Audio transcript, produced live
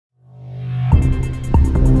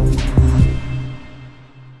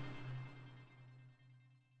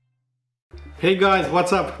Hey guys,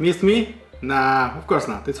 what's up? Missed me? Nah, of course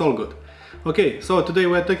not, it's all good. Okay, so today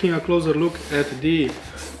we're taking a closer look at the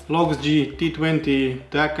Loxjie D20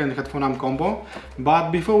 DAC and headphone amp combo.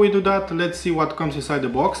 But before we do that, let's see what comes inside the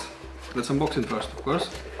box. Let's unbox it first, of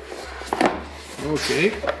course.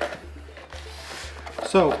 Okay.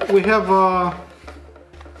 So we have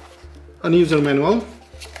an user manual,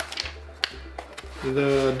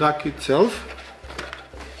 the DAC itself.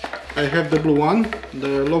 I have the blue one.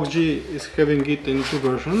 The Loxjie is having it in two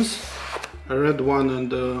versions, a red one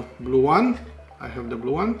and a blue one. I have the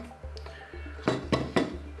blue one.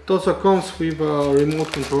 It also comes with a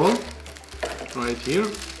remote control right here.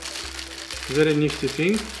 Very nifty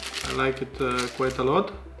thing. I like it quite a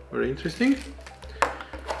lot. Very interesting.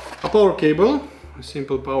 A power cable, a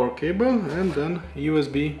simple power cable, and then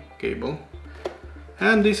USB cable.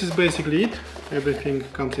 And this is basically it. Everything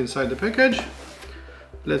comes inside the package.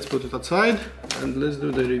 Let's put it aside and let's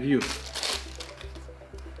do the review.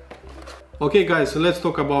 Okay guys, so let's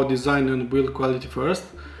talk about design and build quality first.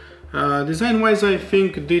 Design wise, I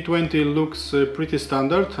think D20 looks pretty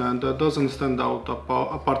standard and doesn't stand out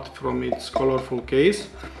apart from its colorful case.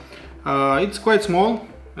 It's quite small,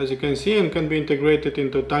 as you can see, and can be integrated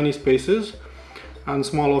into tiny spaces and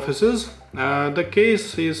small offices. The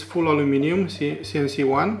case is full aluminum, CNC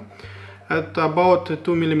one. At about 2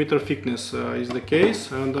 mm thickness is the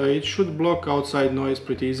case, and it should block outside noise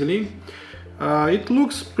pretty easily. It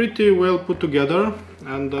looks pretty well put together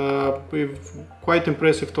and with quite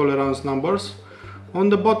impressive tolerance numbers. On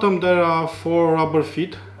the bottom there are 4 rubber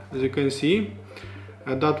feet, as you can see,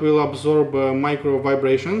 that will absorb micro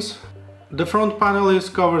vibrations. The front panel is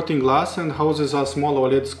covered in glass and houses a small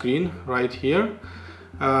OLED screen right here.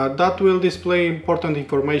 That will display important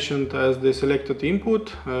information as the selected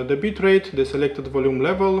input, the bitrate, the selected volume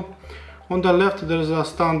level. On the left there is a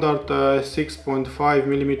standard 6.5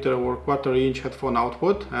 mm or 1/4 inch headphone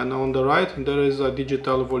output, and on the right there is a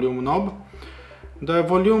digital volume knob. The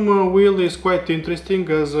volume wheel is quite interesting,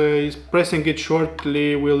 as pressing it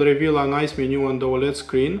shortly will reveal a nice menu on the OLED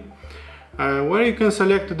screen, where you can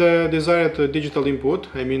select the desired digital input,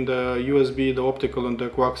 I mean the USB, the optical and the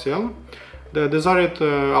coaxial. The desired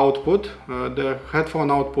output, the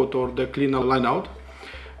headphone output or the clean line out,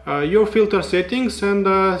 your filter settings, and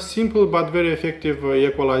a simple but very effective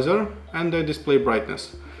equalizer and the display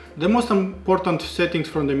brightness. The most important settings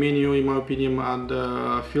from the menu, in my opinion, are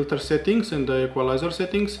the filter settings and the equalizer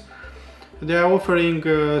settings. They are offering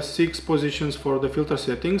 6 positions for the filter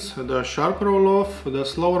settings: the sharp roll-off, the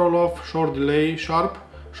slow roll-off, short delay sharp,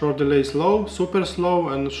 short delay slow, super slow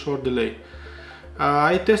and short delay.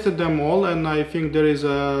 I tested them all and I think there is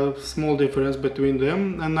a small difference between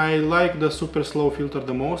them, and I like the super slow filter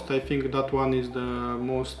the most. I think that one is the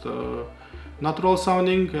most natural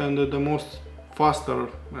sounding and the most faster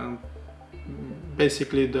and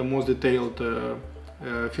basically the most detailed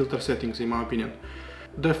filter settings, in my opinion.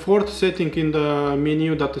 The fourth setting in the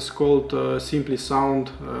menu, that is called Simply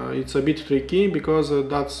Sound, it's a bit tricky because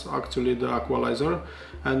that's actually the equalizer,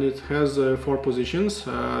 and it has 4 positions: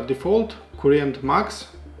 default, current max,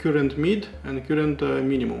 current mid and current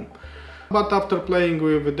minimum. But after playing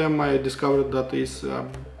with them I discovered that it's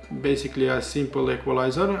basically a simple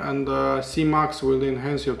equalizer, and C max will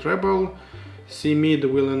enhance your treble, C mid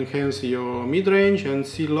will enhance your mid range, and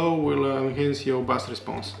C low will enhance your bass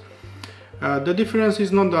response. The difference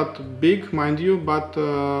is not that big, mind you, but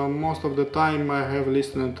most of the time I have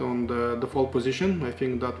listened on the default position. I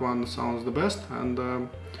think that one sounds the best, and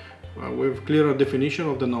with clearer definition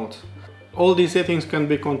of the notes. All these settings can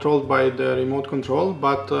be controlled by the remote control,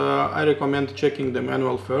 but I recommend checking the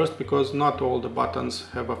manual first, because not all the buttons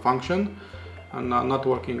have a function and not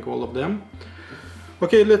working all of them.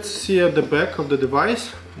 Okay, let's see at the back of the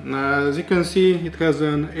device. As you can see, it has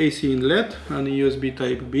an AC inlet and a USB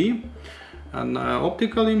type B, an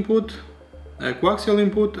optical input, a coaxial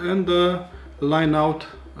input, and a line out,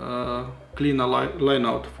 clean line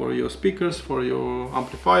out for your speakers, for your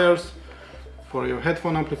amplifiers, for your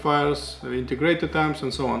headphone amplifiers, integrated amps,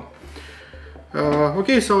 and so on.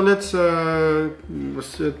 Okay, so let's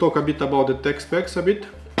talk a bit about the tech specs a bit.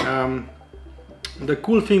 The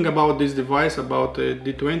cool thing about this device, about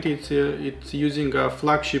D20, it's using a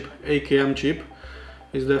flagship AKM chip.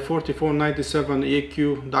 Is the 4497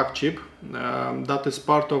 EQ DAC chip that is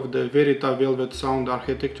part of the Verita Velvet Sound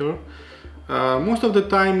architecture. Most of the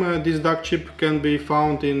time this DAC chip can be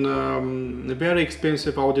found in very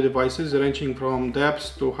expensive audio devices, ranging from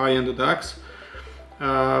DAPs to high-end DACs.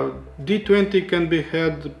 D20 can be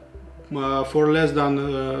had for less than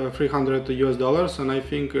 $300 US, and I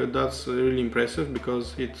think that's really impressive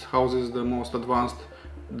because it houses the most advanced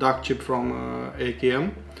DAC chip from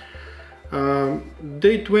AKM.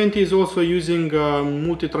 D20 is also using a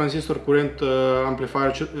multi-transistor current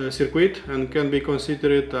amplifier circuit and can be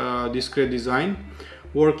considered a discrete design,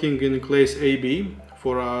 working in class AB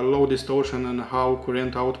for a low distortion and high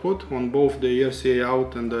current output on both the RCA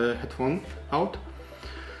out and the headphone out.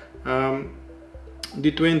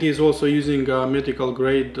 D20 is also using a medical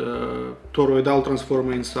grade toroidal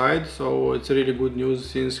transformer inside, so it's really good news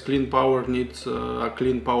since clean power needs a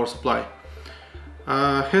clean power supply.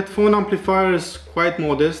 Headphone amplifier is quite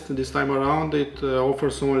modest this time around. It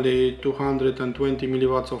offers only 220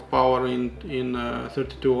 milliwatts of power in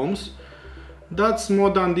 32 ohms. That's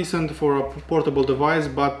more than decent for a portable device,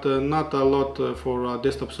 but not a lot for a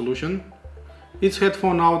desktop solution. Its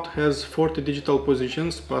headphone out has 40 digital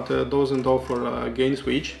positions, but doesn't offer a gain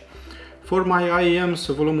switch. For my IEMs,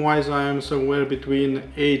 volume-wise, I am somewhere between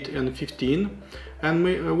 8 and 15, and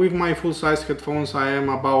with my full-size headphones I am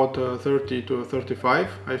about 30 to 35,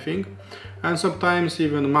 I think, and sometimes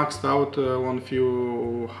even maxed out on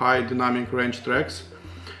few high dynamic range tracks.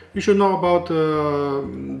 You should know about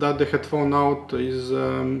that the headphone out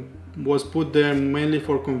was put there mainly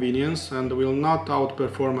for convenience and will not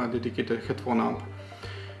outperform a dedicated headphone amp.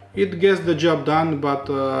 It gets the job done, but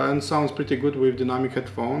and sounds pretty good with dynamic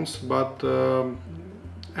headphones, but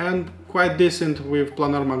and quite decent with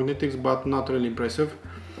planar magnetics, but not really impressive.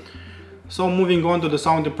 So moving on to the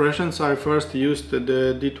sound impressions, I first used the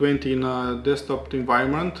D20 in a desktop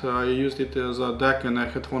environment. I used it as a DAC and a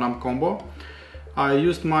headphone amp combo. I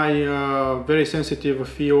used my very sensitive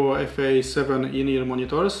FIO FA7 in-ear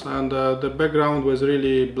monitors, and the background was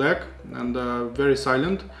really black and very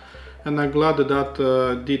silent, and I'm glad that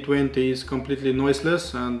D20 is completely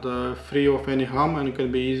noiseless and free of any hum and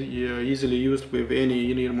can be easily used with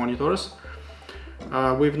any in-ear monitors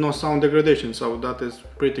with no sound degradation, so that is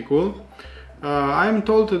pretty cool. I am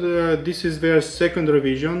told that this is their second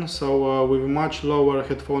revision, so with much lower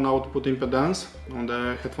headphone output impedance on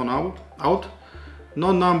the headphone out.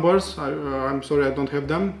 No numbers, I'm sorry I don't have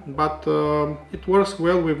them, but it works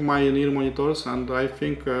well with my in-ear monitors, and I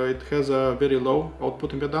think it has a very low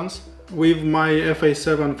output impedance. With my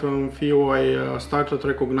FA7 from FIO, I started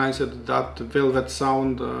recognizing that velvet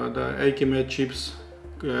sound the Akemed chips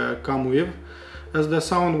come with, as the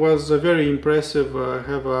sound was very impressive,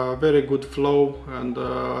 have a very good flow and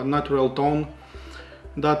natural tone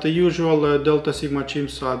that the usual Delta Sigma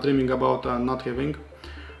chips are dreaming about not having.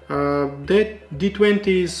 The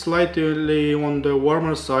D20 is slightly on the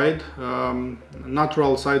warmer side,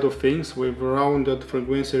 natural side of things, with rounded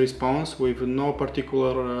frequency response with no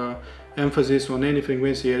particular emphasis on any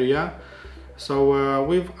frequency area. So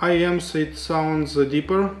with IEMs it sounds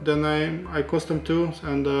deeper than I'm accustomed to,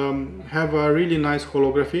 and have a really nice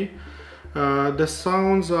holography. The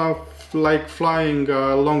sounds are like flying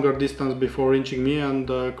a longer distance before reaching me and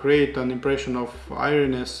create an impression of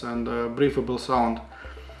airiness and breathable sound.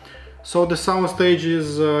 So the sound stage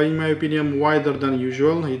is, in my opinion, wider than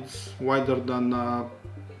usual. It's wider than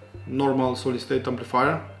normal solid-state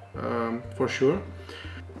amplifier, for sure.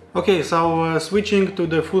 Okay, so switching to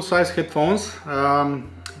the full-size headphones,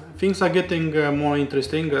 things are getting more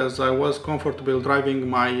interesting, as I was comfortable driving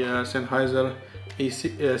my Sennheiser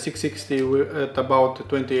A660 at about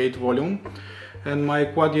 28 volume and my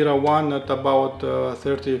Quad Era 1 at about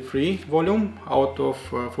 33 volume out of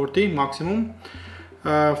 40 maximum.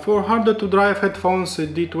 For harder to drive headphones,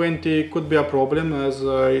 D20 could be a problem, as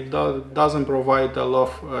it doesn't provide a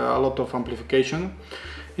lot of amplification.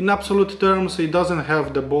 In absolute terms, it doesn't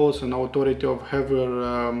have the balls and authority of heavier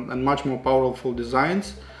and much more powerful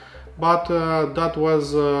designs, but that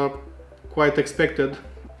was quite expected.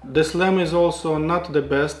 The slam is also not the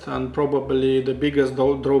best and probably the biggest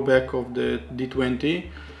drawback of the D20,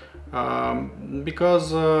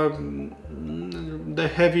 because the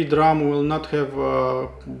heavy drum will not have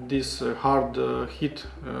this hard hit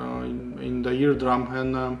in the eardrum,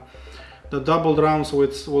 and the double drums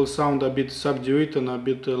will sound a bit subdued and a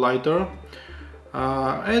bit lighter.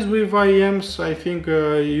 As with IEMs, I think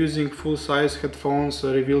using full-size headphones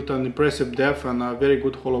revealed an impressive depth and very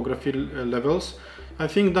good holography levels. I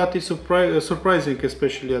think that is surprising,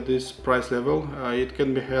 especially at this price level. It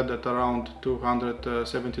can be had at around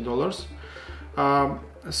 $270.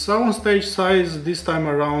 Soundstage size this time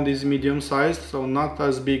around is medium sized, so not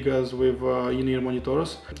as big as with in-ear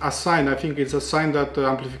monitors. A sign, I think it's a sign that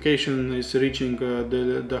amplification is reaching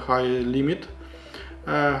the high limit.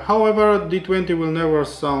 However, D20 will never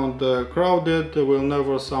sound crowded, will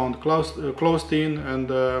never sound closed in,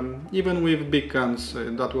 and even with big cans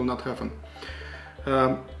that will not happen.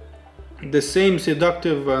 The same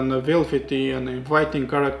seductive and velvety and inviting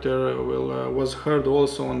character was heard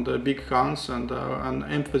also on the big cans, and an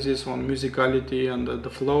emphasis on musicality and the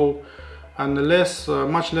flow, and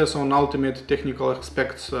much less on ultimate technical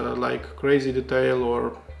aspects like crazy detail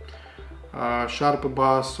or sharp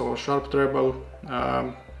bass or sharp treble.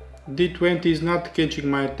 D20 is not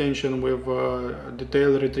catching my attention with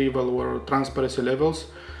detail retrieval or transparency levels,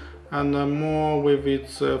 and more with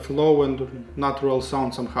its flow and natural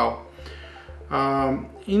sound somehow.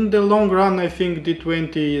 In the long run, I think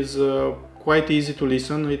D20 is quite easy to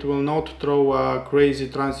listen. It will not throw crazy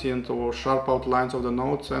transient or sharp outlines of the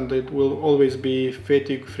notes, and it will always be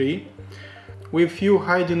fatigue free. With few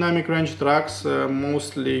high dynamic range tracks,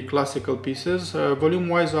 mostly classical pieces, volume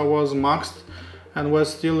wise I was maxed and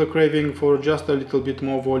was still craving for just a little bit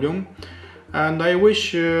more volume. And I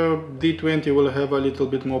wish D20 will have a little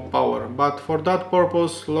bit more power, but for that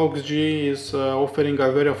purpose Loxjie is offering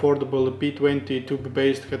a very affordable P20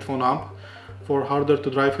 tube-based headphone amp for harder to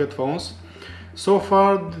drive headphones. So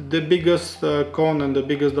far the biggest con and the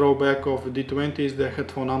biggest drawback of D20 is the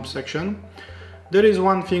headphone amp section. There is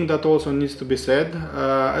one thing that also needs to be said.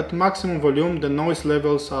 At maximum volume the noise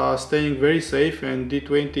levels are staying very safe, and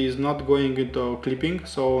D20 is not going into clipping,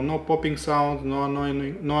 so no popping sound, no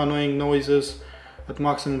annoying noises at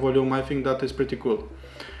maximum volume. I think that is pretty cool.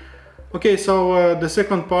 Okay, so the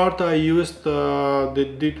second part, I used the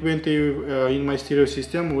D20 in my stereo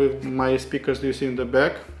system with my speakers you see in the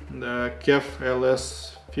back, the KEF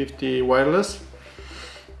LS50 wireless.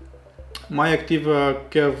 My active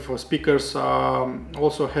KEF speakers are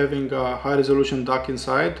also having a high resolution DAC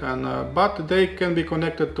inside, and but they can be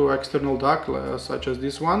connected to external DAC such as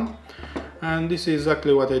this one, and this is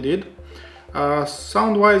exactly what I did.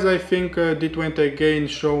 Sound wise, I think D20 again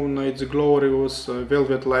shown its glorious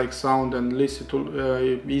velvet-like sound and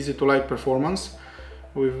easy to like performance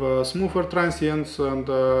with smoother transients and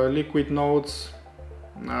liquid notes.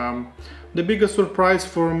 The biggest surprise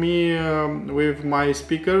for me with my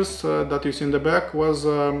speakers that you see in the back was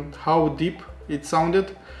how deep it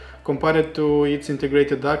sounded compared to its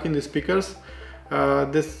integrated DAC in the speakers.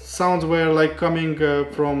 The sounds were like coming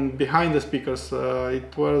from behind the speakers.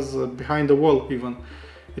 It was behind the wall even.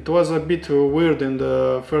 It was a bit weird in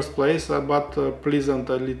the first place, but pleasant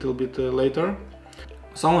a little bit later.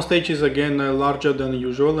 Soundstage is again larger than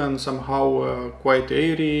usual and somehow quite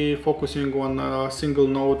airy. Focusing on a single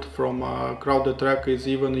note from a crowded track is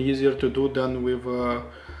even easier to do than with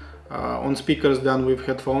on speakers than with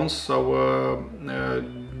headphones. So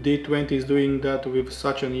D20 is doing that with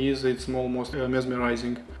such an ease, it's almost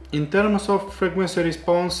mesmerizing. In terms of frequency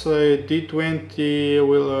response,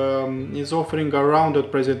 D20 is offering a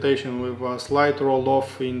rounded presentation with a slight roll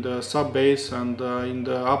off in the sub bass and in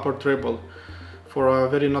the upper treble for a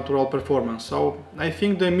very natural performance. So I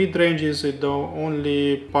think the mid-range is the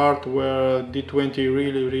only part where D20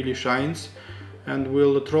 really shines and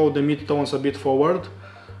will throw the mid-tones a bit forward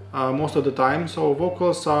most of the time. So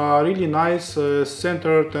vocals are really nice,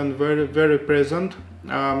 centered and very present.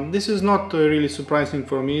 This is not really surprising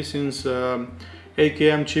for me, since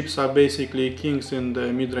AKM chips are basically kings in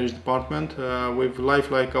the mid-range department with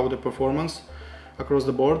lifelike audio performance across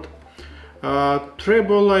the board.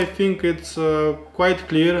 Treble, I think it's quite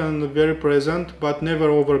clear and very present, but never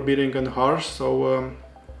overbearing and harsh. So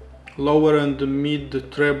lower and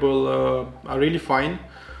mid treble are really fine.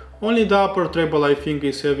 Only the upper treble I think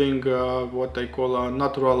is having what I call a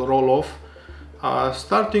natural roll-off.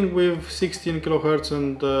 Starting with 16 kHz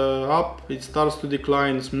and up, it starts to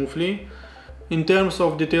decline smoothly. In terms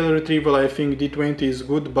of detail retrieval, I think D20 is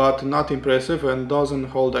good but not impressive and doesn't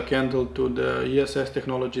hold a candle to the ESS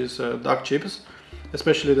Technologies DAC chips,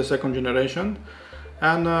 especially the second generation.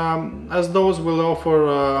 And as those will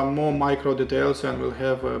offer more micro details and will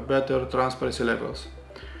have better transparency levels.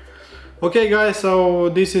 Okay guys, so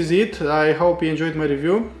this is it. I hope you enjoyed my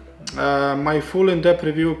review. My full in-depth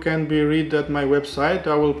review can be read at my website.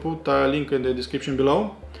 I will put a link in the description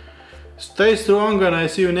below. Stay strong and I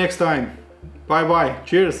see you next time. Bye bye.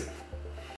 Cheers.